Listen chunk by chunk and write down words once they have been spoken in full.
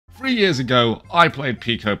3 years ago, I played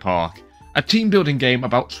Pico Park, a team-building game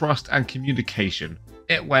about trust and communication.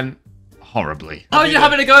 It went horribly. How are you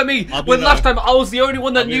having a go at me when last time I was the only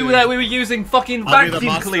one that knew that we were using fucking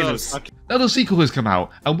vacuum cleaners? Now the sequel has come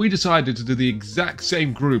out, and we decided to do the exact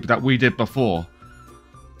same group that we did before.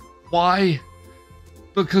 Why?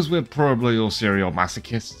 Because we're probably all serial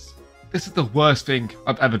masochists. This is the worst thing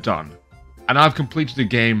I've ever done, and I've completed a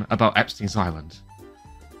game about Epstein's Island.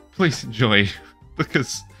 Please enjoy,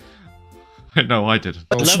 because I know I didn't.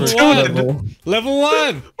 Level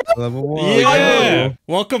one. Yeah.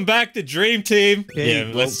 Welcome back to Dream Team. Okay,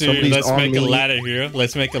 Yeah. Let's make a ladder here.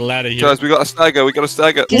 Let's make a ladder here. Guys, we got a stagger. We got a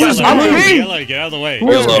stagger. Yellow. Get out of the way.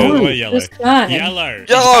 Yellow.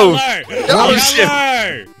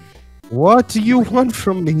 Yellow. What do you want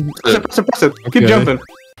from me? Press it. Keep jumping.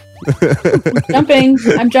 Jumping.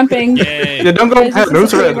 I'm jumping. Yay. Yeah, don't go. This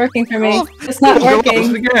isn't really working for me. It's not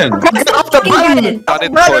working. Again. Off the button. Down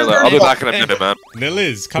in the toilet. I'll be back in a minute, man.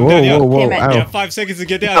 Nilliz, come down here. Whoa, You have 5 seconds to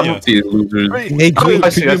get down here. Hey, Green,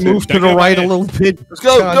 could you move to the right a little bit? Let's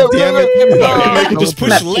go. God damn it. Just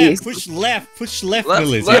push left. Push left,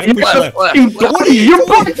 Nilliz. Left. What are you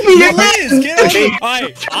blocking me again? Nilliz, get on.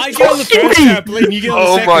 Alright, I get on the first trampoline, you get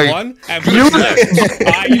on the second one, and push left.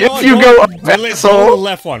 Alright, You go up, Nilliz, go on the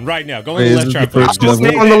left one right now. Go on the left trampoline. Just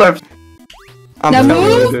stay on the there. left. Now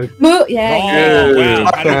move. Move. Yeah. Oh, wow.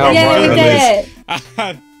 I don't know Yeah, we why did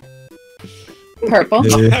it. Purple.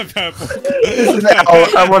 Yeah. Purple.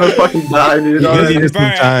 I want to fucking die, dude. You need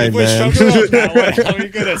some time, man. How are you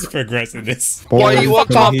gonna progress in this? Why are you on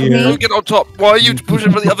top? Don't get on top. Why are you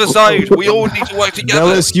pushing from the other side? We all need to work together.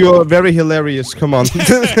 Nellis, you are very hilarious. Come on.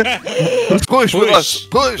 Push with us.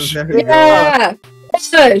 Push. Yeah.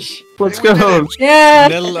 Push. Let's go. Yeah.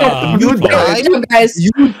 You died? Good job, guys.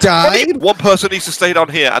 You died? One person needs to stay down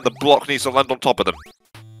here, and the block needs to land on top of them.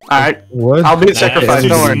 Alright. What? I'll be the sacrifice.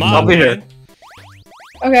 Don't worry. I'll be here.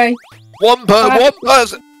 Okay. One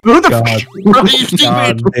person. Who the God. f***? Are you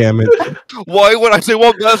stupid? God damn it. Why would I say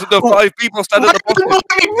one person? The 5 people stand at the bottom. Look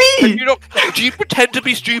at me! Do you pretend to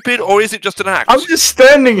be stupid, or is it just an act? I'm just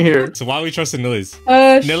standing here. So why are we trusting Nilliz?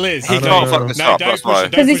 Push. Nilliz, He he can't fuck this up. don't That's push why. it.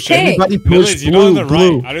 Because Don't he's push it. king. Everybody Nilliz, push you're not in the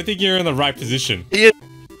blue. right. I don't think you're in the right position. He is.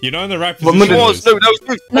 You're not in the right Well, position. it was.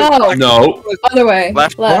 Nilliz. No. No. Other way.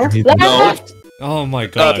 Left. Left. No. Left. Oh my A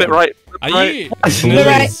god. bit right. Are you,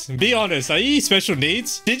 Nilliz, be honest, are you special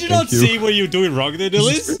needs? Did you not see what you're doing wrong there,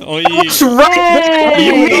 Nilliz? Or you, What's right?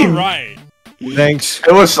 you were right. Thanks.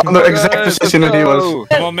 It was on the exact position that he was.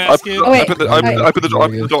 Come on, Maskin. Oh, wait. Open the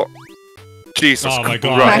door. Jesus. Oh my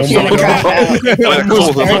god. Smack you in the crap out. Push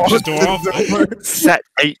the door off. Set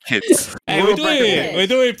 8 kids. Hey, we're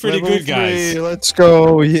doing pretty Level good, guys. 3, let's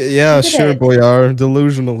go. Yeah, sure, Boyar.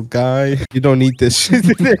 Delusional guy. You don't need this.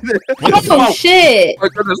 Oh shit. My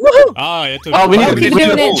goodness. Oh, you have to. Oh, we need to Keep do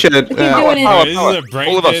doing it. shit. Keep doing it. Oh, this is a brain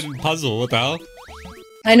All of us. dead puzzle. What the hell?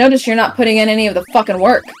 I noticed you're not putting in any of the fucking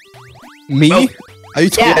work. Me? Are you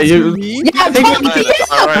Yeah. talking you- to me? Yeah,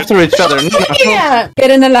 fuck Alright. After each other. yeah.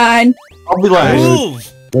 Get in the line. I'll be like, Move!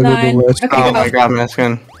 Nine. Let's Okay, go. oh my god,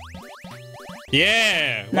 Maskin.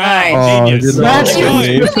 Yeah. Nice. Wow, Oh, genius. good Max, luck. are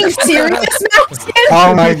you being serious, Maskin?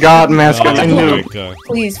 Oh my god, Maskin. I Oh knew. my god.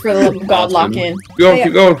 Please, for the love of God, lock in. Go,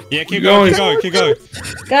 keep going. Yeah, keep going. Go. Push.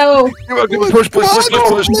 Oh, Please, like, we're too dumb for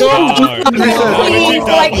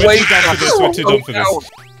this. We're too dumb for this.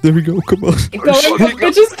 There we go. Come on. keep going.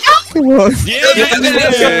 Bitches, go. Come on. Yeah,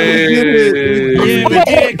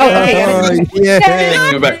 Okay.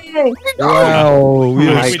 Wow. We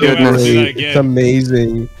Oh are my so goodness. great. It's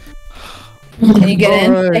amazing. Can you get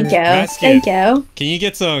in? Alright. Thank you. Basket. Thank you. Can you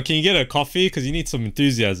get a coffee? Because you need some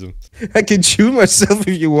enthusiasm. I can shoot myself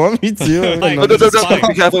if you want me to. Like- No, be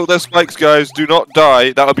careful with those spikes, guys. Do not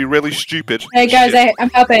die. That would be really stupid. Hey guys,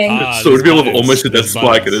 I'm helping. So we have almost a dead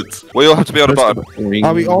spike in it. We all have to be on a button. We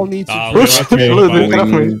all need to. we have to be on a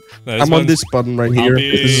button. I'm on this button right here.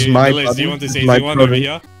 This is my Nilliz, button. do you want this This is easy my one over button.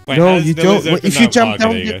 here? Wait, No, has you Nilliz don't. opened If you up? jump Okay,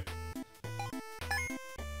 down, there you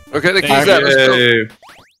go. Okay, the Thank key's there. Let's go.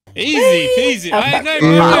 Easy peasy. Okay.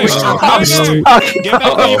 No. I'm stuck. Get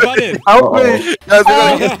back on your button. Help me. Guys, we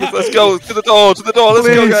gotta get this. Let's go to the door. Let's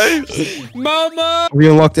go, guys. Mama. We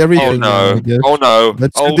unlocked everything. Oh now, I no. guess. Oh no.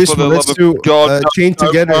 Let's Oh, do this for the one. Let's love do of God. chain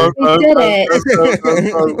together. We did it.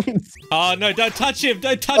 Oh no! Don't touch him!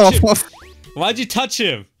 Don't touch Oh, him! Why'd you touch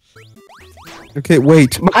him? okay,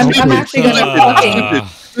 wait. I'm actually gonna fucking.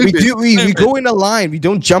 We go in a line. We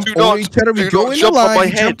don't jump Do over not- each other. We do go not in a jump on my line.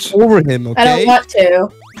 We head. jump over him. Okay. I don't want to.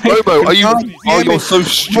 Momo, are you? God Oh, damn you're it. so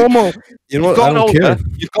stupid. Momo. You know You've what? I got, don't care.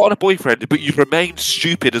 you've got a boyfriend, but you've remained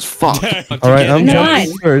stupid as fuck. All right, I'm in jumping line.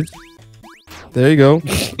 first. There you go.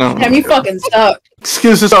 No. Damn, you fucking stuck.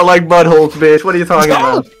 Excuses are like buttholes, bitch. What are you talking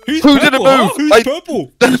about? Who's Who didn't purple? move? Who's I-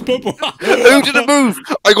 purple? Who's purple? Who didn't move?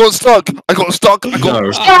 I got stuck. I got stuck. I got.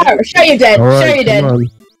 No. Sure you did. All Sure right, you did. come on.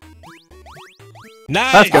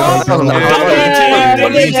 Nice. That's good. That was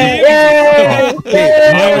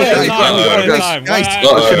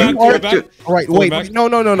nice. All right, wait. No.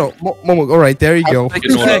 Momo. All right, there you go.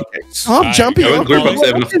 Stop jumping. Go in group up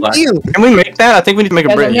there with a flag. Can we make that? I think we need to make a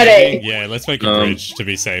Guys, I'm bridge. ready. Yeah, let's make a bridge to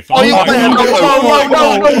be safe. Oh, you my man, God. no, Oh no, my no, no,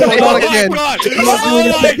 God. no, Oh no, my no, God.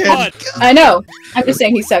 Oh my God. I know. I'm just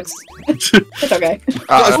saying he sucks. It's okay.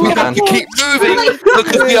 Guys, we have to keep moving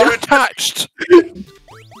because we are attached.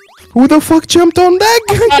 Who the fuck jumped on that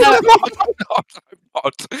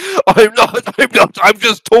I'm not. I'm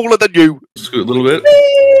just taller than you. Scoot a little bit. guy?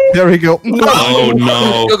 There we go. Oh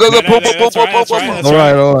no. Go, go, go, No, pull, no, pull, that's pull, right, pull, that's pull, right, pull. that's All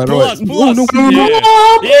right. Pull us, pull Oh, us. no.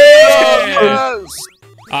 Yeah. Yes.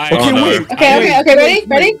 I know. Okay.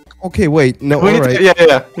 Ready? Okay, wait. No, We all need to- right.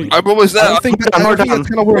 Yeah. I'm almost I there. don't think that's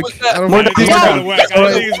gonna work. I don't More think down. I don't think it's gonna work. I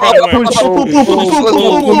don't think it's gonna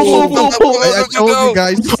work. I told you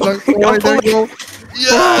guys. It's not. All right, there you go.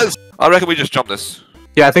 Yes. I reckon we just jump this.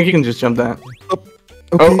 Yeah, I think you can just jump that.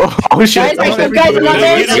 Okay. Oh shit. Guys, I'm not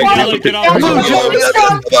very strong. Get off.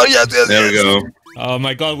 Oh, yes. There we go. Oh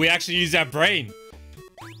my God, we actually use that brain.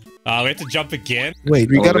 We have to jump again. Wait,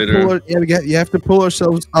 we gotta Elevator. pull. You have to pull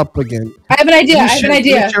ourselves up again. I have an idea. You I have should an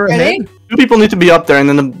idea. reach your Ready? head. 2 people need to be up there, and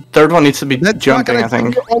then the third one needs to be That's jumping, I not gonna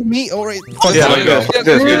think. cover on me. All right. Fuck Yeah, it.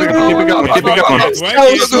 there you go. Keep it going. Keep it going. It's working.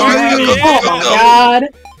 Oh my god.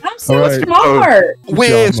 I'm so Alright. smart. We're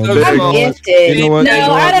Good so job, I'm Mom. smart. gifted. You know what?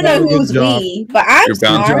 No, I don't know Good who's job. we, but I'm You're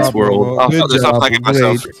bound to smart. this world. I'll Good stop this. I'm job. thanking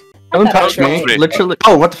myself. Great. Don't touch me. Literally.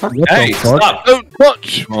 Oh, what the fuck? What Hey, the fuck? stop. Don't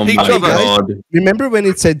touch Oh each my other. god. Remember when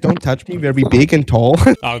it said "Don't touch me"? Very big and tall.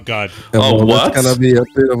 Oh God. Oh, what? That's gonna be a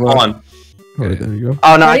bit of a. Come on. Alright, there you go.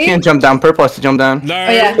 Oh no, I Ready? can't jump down. Purple has to jump down. No. Oh,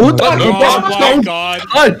 yeah. What the Oh my God.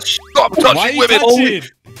 Touch. Stop Why are touching you women. touching?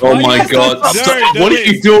 Oh Why my you god. touching? Stop. No, What are Liz.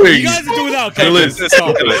 you doing? You guys are doing that. Okay, Liz,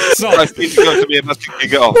 stop. Stop. Guys, need to go to me and let's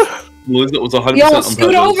kick it off. Liz, it was 100% Yo, on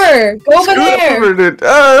scoot purpose. over. Go over there.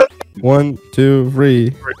 Dude. 1, 2,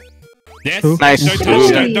 3. Yes. Nice. Don't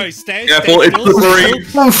touch. Don't stand. Careful, it's still. slippery.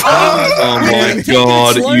 Oh my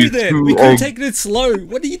god, you We two could are, have taken it slow.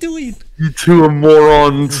 What are you doing? you two are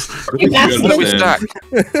morons. You bastard. What do we stack?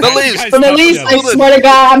 The Liz. Guys, From the touch least, each I other. swear to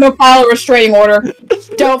God, I'm gonna file a restraining order.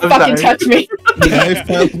 Don't I'm fucking sorry. touch me.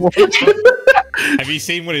 Have you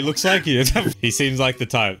seen what he looks like? He seems like the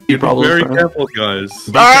type. Be Probably very fine. careful, guys.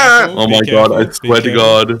 Be careful, Oh be my careful, god, I be swear to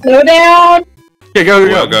careful. god. Go down. Okay, go,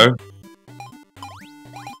 Go, go, go. go.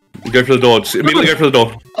 Go for the door. Just immediately go for the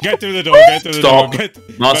door. Go through the door. Go through the Stop. door.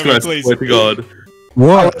 Mask, Go, I please. swear to god.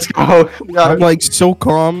 What? Let's go. I'm like so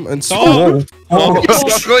calm and so. Oh. Oh,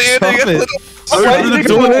 Stop it. Go through the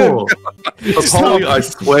door. Apollo, I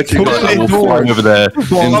swear to god, I will fly over there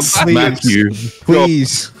and smack you.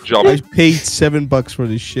 Please. I Jump. paid $7 for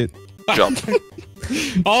this shit. Jump.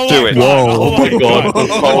 Oh Do my it. God. Oh my god.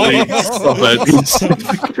 Apollo, stop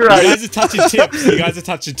it. You guys are touching tips. You guys are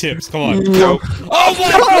touching tips. Come on. Go. Oh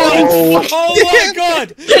my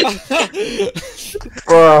God!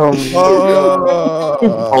 Oh my God!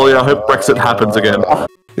 Apollo, I hope Brexit happens again.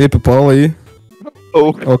 Hey, Papali.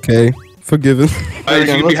 Oh. Okay. Forgiven. Alright,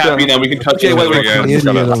 you can be happy now. We can touch each Okay, wait, other wait, again.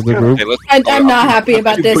 Idiot of the group. Okay, let's I'm not happy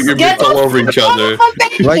about You this. put your Get mitts all over each other.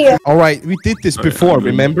 Like, all right, we did this before.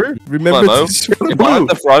 Remember? Remember Hello. this? If I'm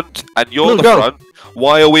the front and you're Blue, the go. front,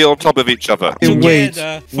 why are we on top of each other? Hey, wait,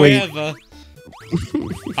 Together wait. forever.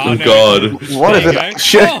 Oh god. What is There you it? go.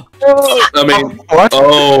 Shit. Oh, I mean, What?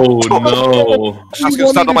 oh no. That's gonna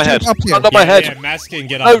stand on my head. Up here. Stand on my yeah, head. yeah, mask and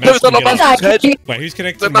get No, up. no, Mask stand and on get my up. head. Wait, who's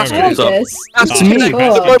connected The to mask I Momo? like this. That's me. Mask and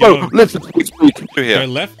Oh. get up. Listen, speak to Go here.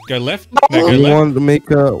 left. Go left. No, go You left. want to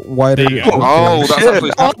make a wider. There you go. Oh, that's Shit.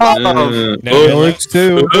 actually. No, It go left. works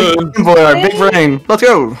too. Boy, our big brain. Let's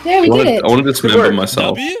go. There we did it. I want to dismember work.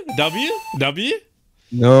 myself. W.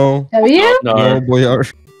 No. W? No, No. Boyar.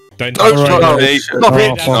 Don't Don't touch touch me. me. shit. Stop Oh,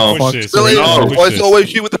 it. fuck, No, fuck. pushes. Billy, No, why is pushes. it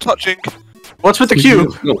always you with the touching? What's with the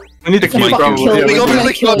Q? No. We need the It's a Q, fucking probably. kill. Yeah. We're gonna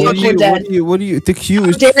What kill do you. you- You're dead. What do you? The Q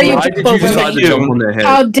is. Dare you Why jump did you over decide me? to jump on their head?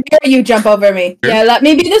 How dare you jump over me? Yeah, let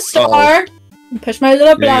me be the star. Push my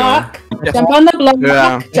little There you block. Jump on the block.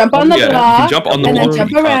 Yeah. Jump on the Yeah, you can block. jump on the and then wall.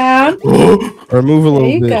 jump around. Or move a There little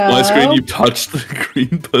you bit. go. My screen, you touched the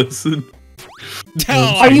green person.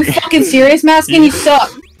 Oh, Are you fucking serious, Maskin? You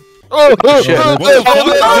suck. Oh, Shit. oh, What the oh, fuck?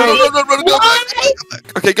 oh,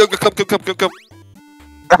 run. Okay, go, come.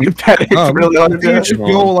 I bet it's really hard to do. You should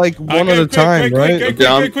go like one at a time, right? Quick.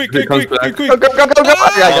 Go. Yeah, I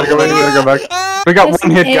gotta go back. We got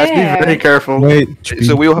one hit, guys. Be very careful. Wait.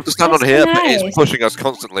 So we all have to stand on here, but Nice. it's pushing us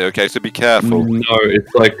constantly, okay? So be careful. No,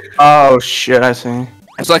 it's like Oh shit, I see.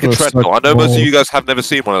 It's like a Oh, treadmill. I know most of you guys have never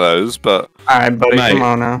seen one of those, but... Alright, buddy, Mate. come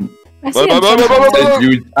on now. I see him sometimes.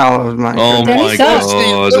 you. Oh my Oh god. my sucks.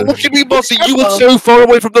 god. What do you mean, Mossy? You were so far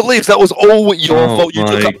away from the leaves. That was all your Oh fault. You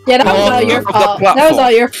took my up... Yeah, that was all your From the fault. That was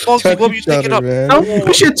all your fault. Mossy, what were you taking up? Don't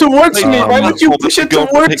push it towards me. Why would you push it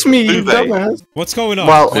towards me, you dumbass? What's going on?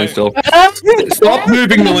 Well, Stay still. Stop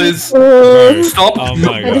moving, Liz. Bro. Stop. Oh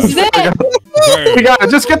my This is god. it. Bro. we gotta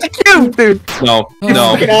just get the cube, dude. No,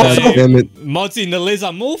 no. Damn it. Monty, Liz,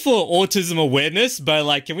 I'm all for autism awareness, but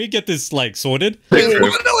like, can we get this like sorted?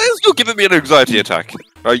 You're giving me an anxiety attack.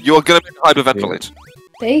 You're gonna hyperventilate.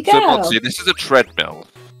 There you So, go. Mossy, this is a treadmill.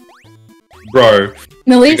 Bro.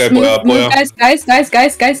 Melise, Okay, move, boy, move, guys.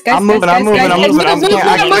 I'm moving. I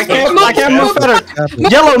can't move better.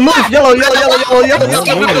 Yellow, move. Yellow.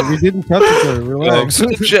 We didn't touch each other. Relax.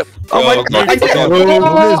 Ship. Oh my god. I can't.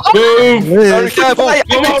 Very careful. Very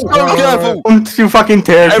careful. I'm too fucking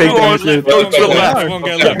terrified. Everyone, go to the left. Everyone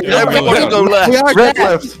go left. Everyone go left. Red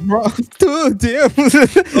left. Dude, damn.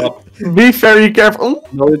 Be very careful.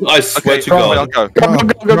 No, I swear Okay, to God. I'll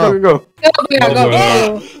go. Go.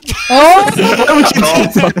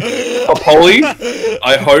 Polly,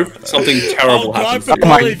 I hope something Oh terrible god, happens. for Oh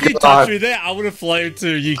my Polly, if you God. touched me there, I would have flown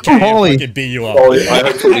to UK Polly. and fucking beat you up. Polly, I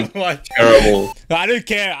hope something terrible. I don't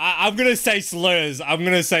care. I'm gonna say slurs. I'm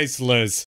gonna say slurs.